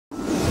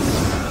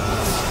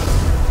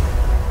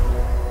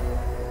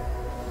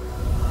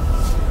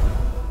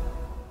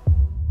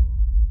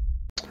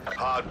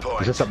point.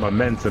 It's just that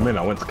momentum in.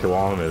 I went to kill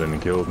Ahmed and he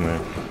killed me.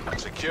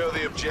 Secure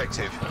the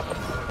objective.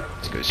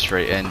 Let's go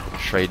straight in,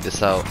 trade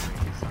this out.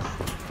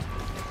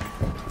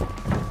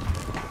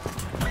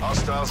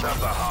 Hostiles have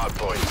the hard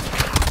point.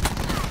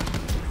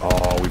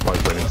 Oh, we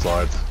both went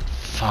inside.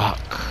 Fuck.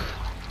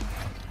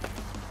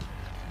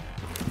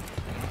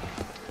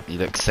 You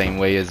look same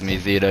way as me,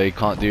 Zito. You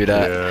can't do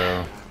that.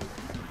 Yeah.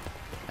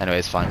 Anyway,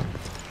 it's fine.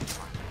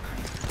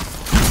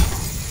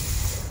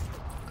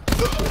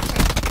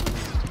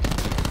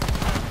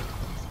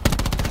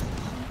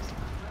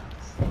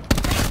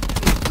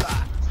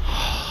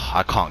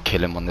 I can't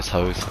kill him on this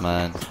host,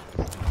 man.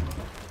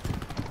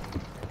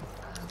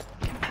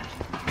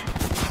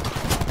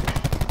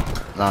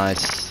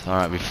 Nice.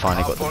 Alright, we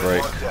finally got the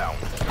break.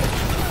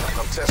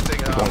 I'm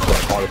testing One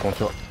shot, one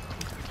shot.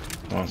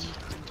 Nice.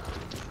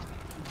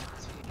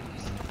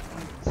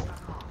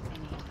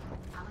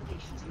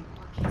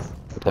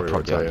 They're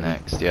probably up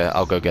next. Yeah,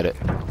 I'll go get it.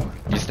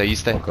 You stay, you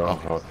stay. Okay, Oh.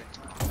 okay.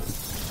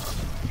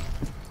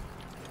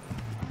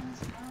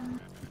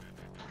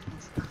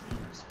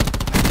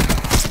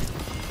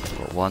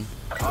 Got one.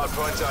 hard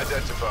point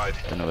identified.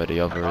 Don't know where the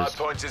other Hard is.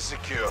 point is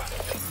secure.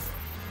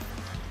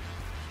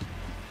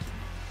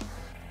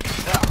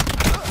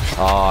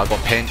 Oh, I got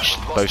pinched.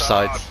 Both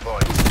sides.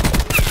 Hard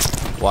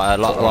point. Well,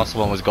 last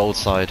one was gold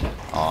side.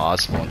 Oh, I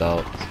spawned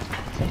out.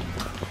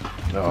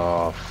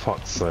 Oh,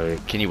 fuck's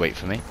sake. Can you wait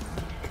for me?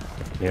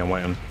 Yeah, I'm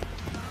waiting.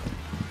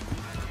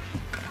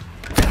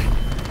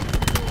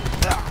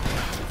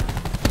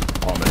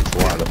 Oh, man, it's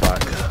right at the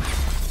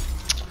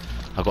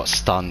back. I got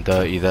stunned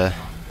dirty there.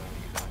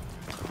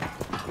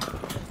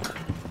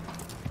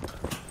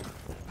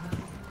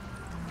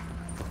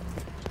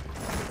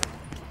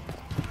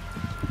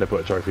 They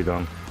put a trophy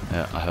down.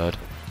 Yeah, I heard.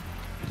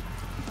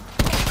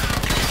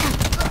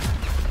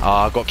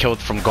 Ah, I got killed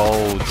from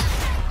gold.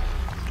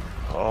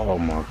 Oh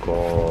my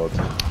god.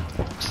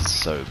 This is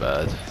so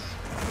bad.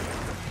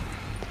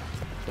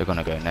 They're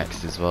gonna go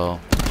next as well.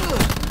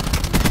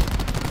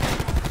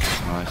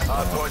 Nice.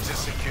 Hard point is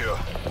secure.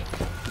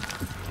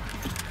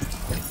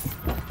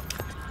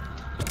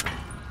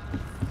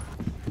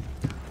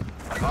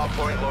 Hard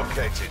point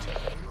located.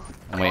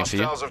 I'm waiting for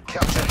you. Hostiles have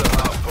captured the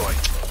hard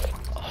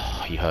point.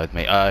 Oh, he heard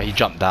me. He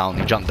jumped down.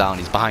 He jumped down.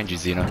 He's behind you,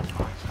 Zeno.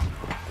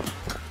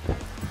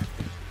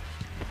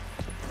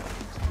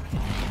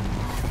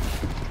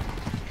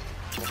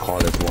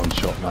 Carlos one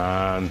shot,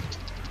 man.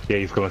 Yeah,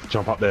 he's gonna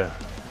jump up there.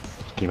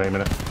 Can you wait a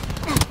minute?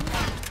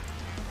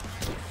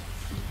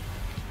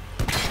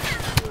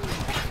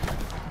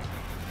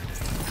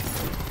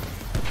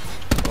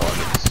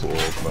 Oh, this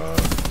sword, man.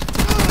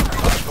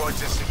 Hard point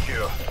is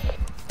secure.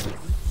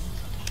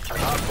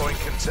 Hard point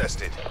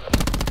contested.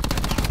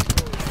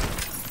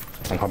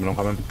 I'm coming, I'm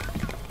coming.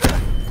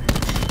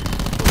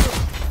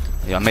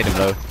 Yeah, I made him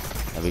low.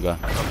 There we go.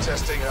 I'm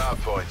testing hard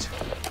point.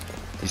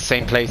 He's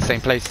same place,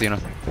 Zeno.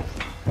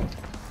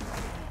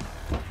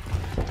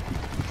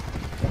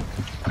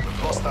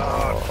 We've lost the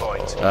hard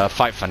point.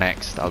 Fight for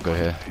next. I'll go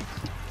here.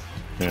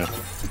 Yeah.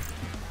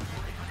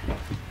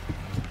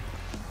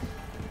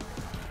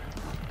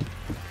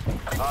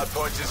 Hard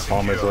point is secure.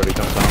 Armor's already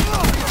jumped down.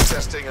 I'm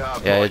testing hard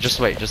point. Yeah, just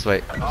wait, just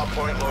wait. Hard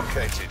point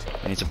located.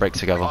 We need to break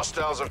together.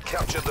 Hostiles have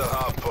captured the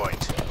hard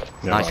point.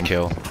 Yeah, Nice man.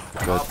 kill. Good.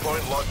 Hard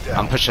point locked down.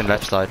 I'm pushing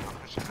left side.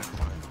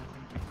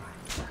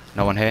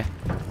 No one here.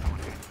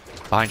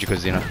 Behind you,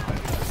 Zeno.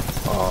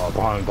 Oh,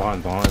 behind.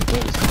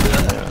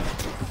 Yeah.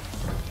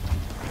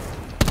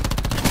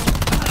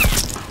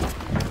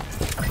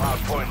 Hard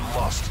point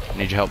lost.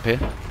 Need your help here.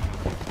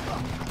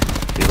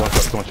 He's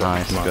one shot.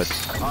 Nice, good.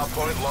 Hard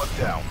point locked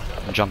down.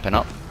 I'm jumping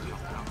up.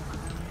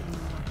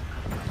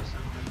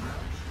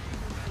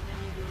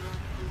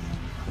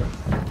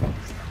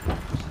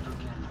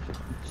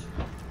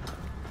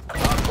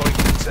 Hard point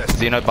contested.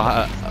 Zeno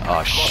behind.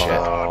 Oh shit.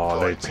 Oh,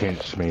 they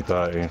pinched me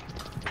dirty.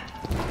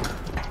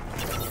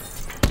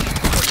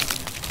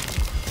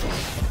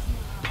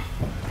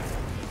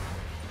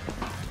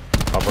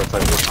 I'll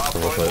rotate this. Hard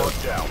I'll point rotate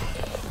locked down.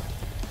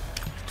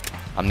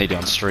 I'm nearly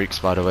on streaks,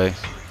 by the way.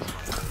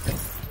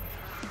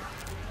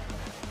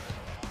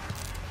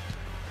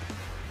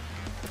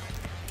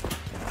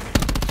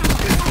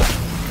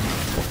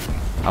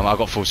 I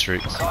got full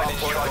streaks. Hard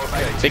point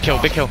located. Big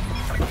kill, big kill.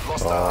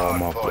 Lost the Oh my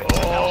hard point.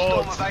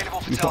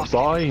 god. He's not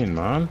dying,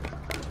 man.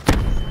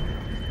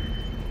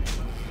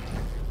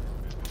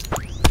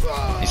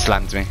 He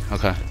slammed me.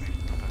 Okay.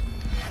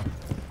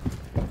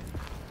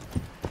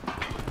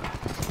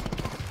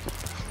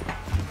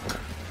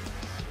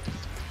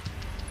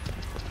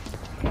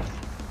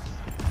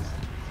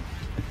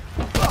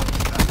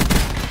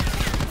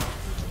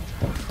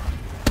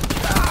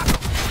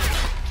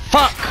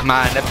 Fuck,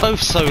 man. They're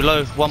both so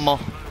low. One more.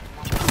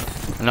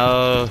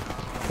 No.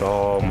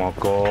 Oh my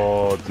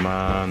god,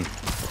 man.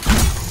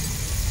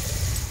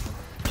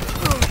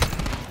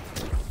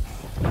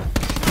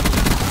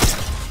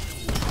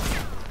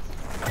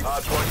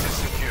 Hard point is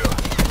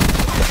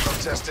secure. I'm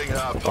testing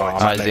hard point. I'm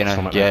Alright, next, Zeno.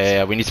 I'm at Yeah, next. yeah,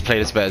 yeah. We need to play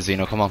this better,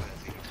 Zeno. Come on.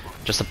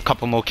 Just a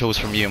couple more kills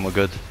from you and we're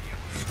good.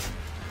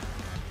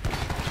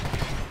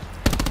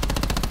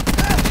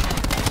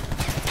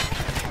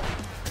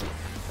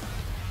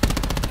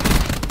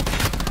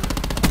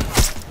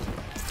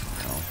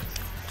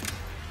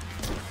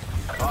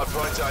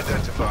 Hardpoint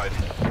identified.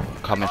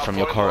 Coming from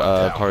your Hardpoint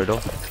locked down.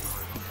 corridor.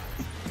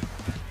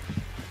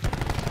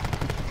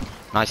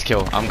 Nice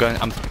kill. I'm going.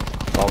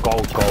 Oh,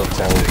 gold.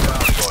 Testing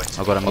hardpoint.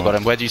 I got him. I got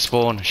him. Where do you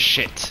spawn?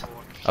 Shit.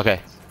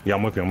 Okay. Yeah,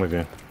 I'm with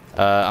you.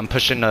 I'm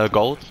pushing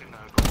gold.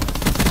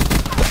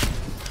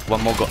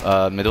 One more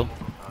middle.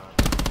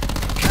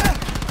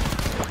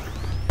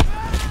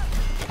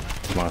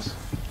 Nice.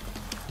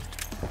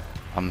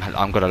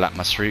 I'm gonna lap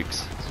my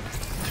streaks.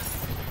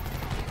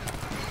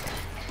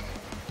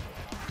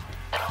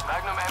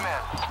 Magnum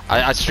MN.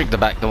 I streaked the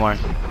back. Don't worry.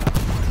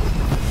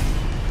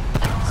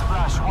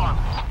 Splash 1.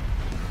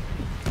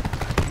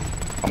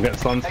 I'm getting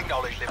stunned.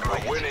 Acknowledge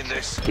liberated. We're winning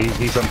this.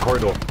 He's on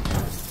corridor.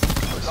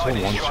 Line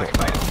is one strike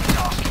shot. available.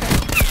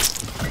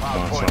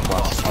 Hardpoint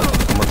lost. I'm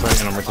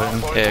rotating.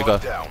 Hardpoint Here you go.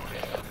 locked down.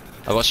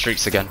 I got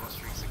streaks again.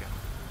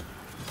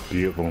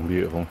 Beautiful. I'm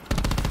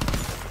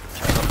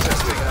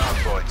testing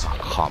hardpoint.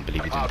 Can't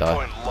believe he didn't die.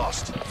 Hardpoint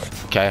lost.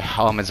 Okay,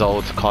 Armin's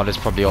old. Carl is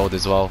probably old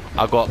as well.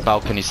 I got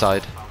balcony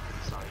side.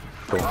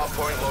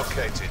 Hardpoint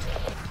located.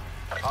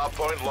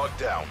 Hardpoint locked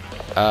down.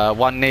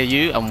 One near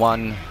you and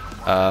one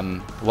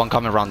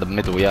coming around the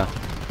middle. Yeah.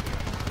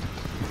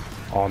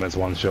 Oh, there's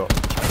one shot.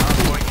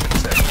 Hardpoint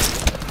contested.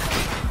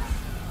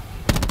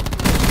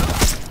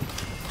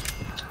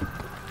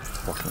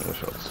 Fucking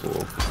wish I saw.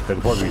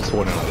 They'd probably be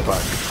spawning at the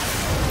back.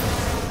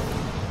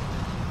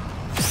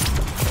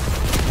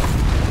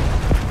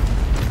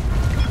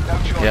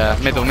 Yeah,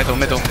 middle.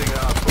 Testing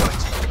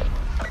hardpoint.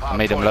 I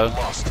made him low. Hardpoint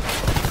lost.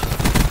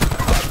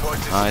 Hardpoint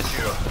is Nice.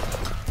 secure.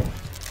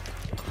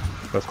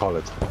 Let's call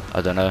it.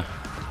 I don't know.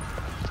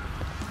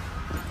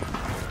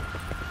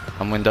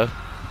 I'm window.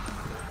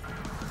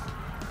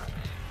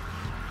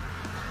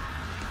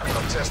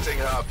 I'm testing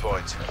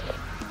hardpoint.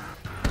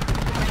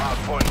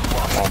 Hardpoint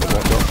lost. Oh, there's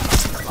one shot.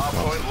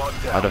 Hardpoint locked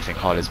down. I don't think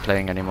Carl is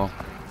playing anymore.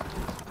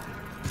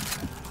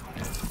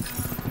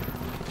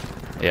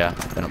 Yeah,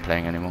 they're not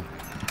playing anymore.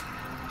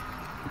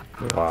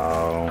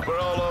 Wow. We're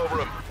all over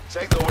him.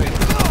 Take the win.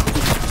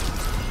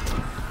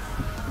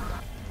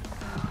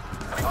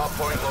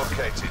 Hardpoint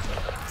located.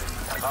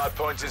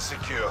 Hardpoint is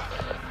secure.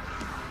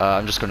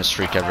 I'm just gonna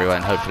streak everywhere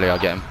and hopefully I'll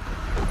get him.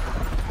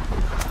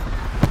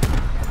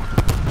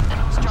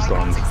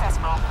 Stunned.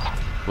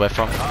 Where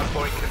from?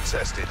 Hardpoint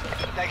contested.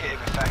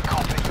 Negative effect.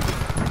 Copy.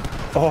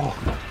 Oh,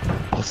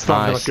 I was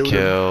stunned and I Nice killed him.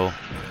 kill.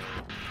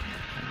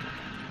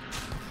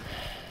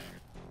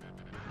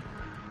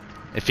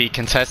 If he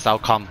contests, I'll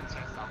come.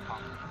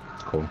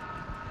 Cool.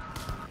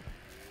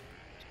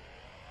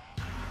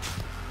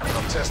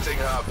 I'm testing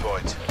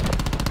hardpoint.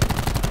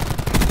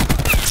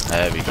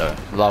 There we go.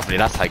 Lovely.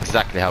 That's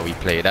exactly how we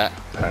play that.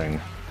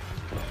 Dang.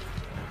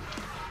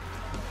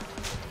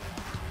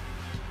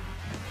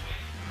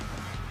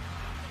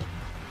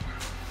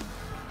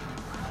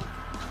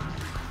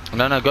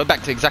 No, go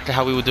back to exactly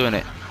how we were doing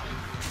it.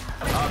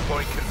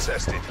 Hardpoint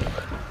contested.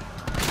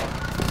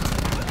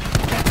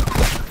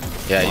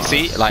 Yeah, you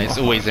see? Like, it's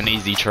always an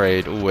easy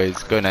trade.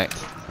 Always. Go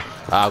next.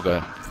 I'll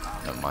go.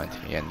 Never mind.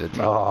 He ended.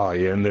 Oh,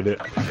 he ended it.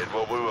 Did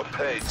what we were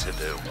paid to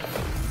do.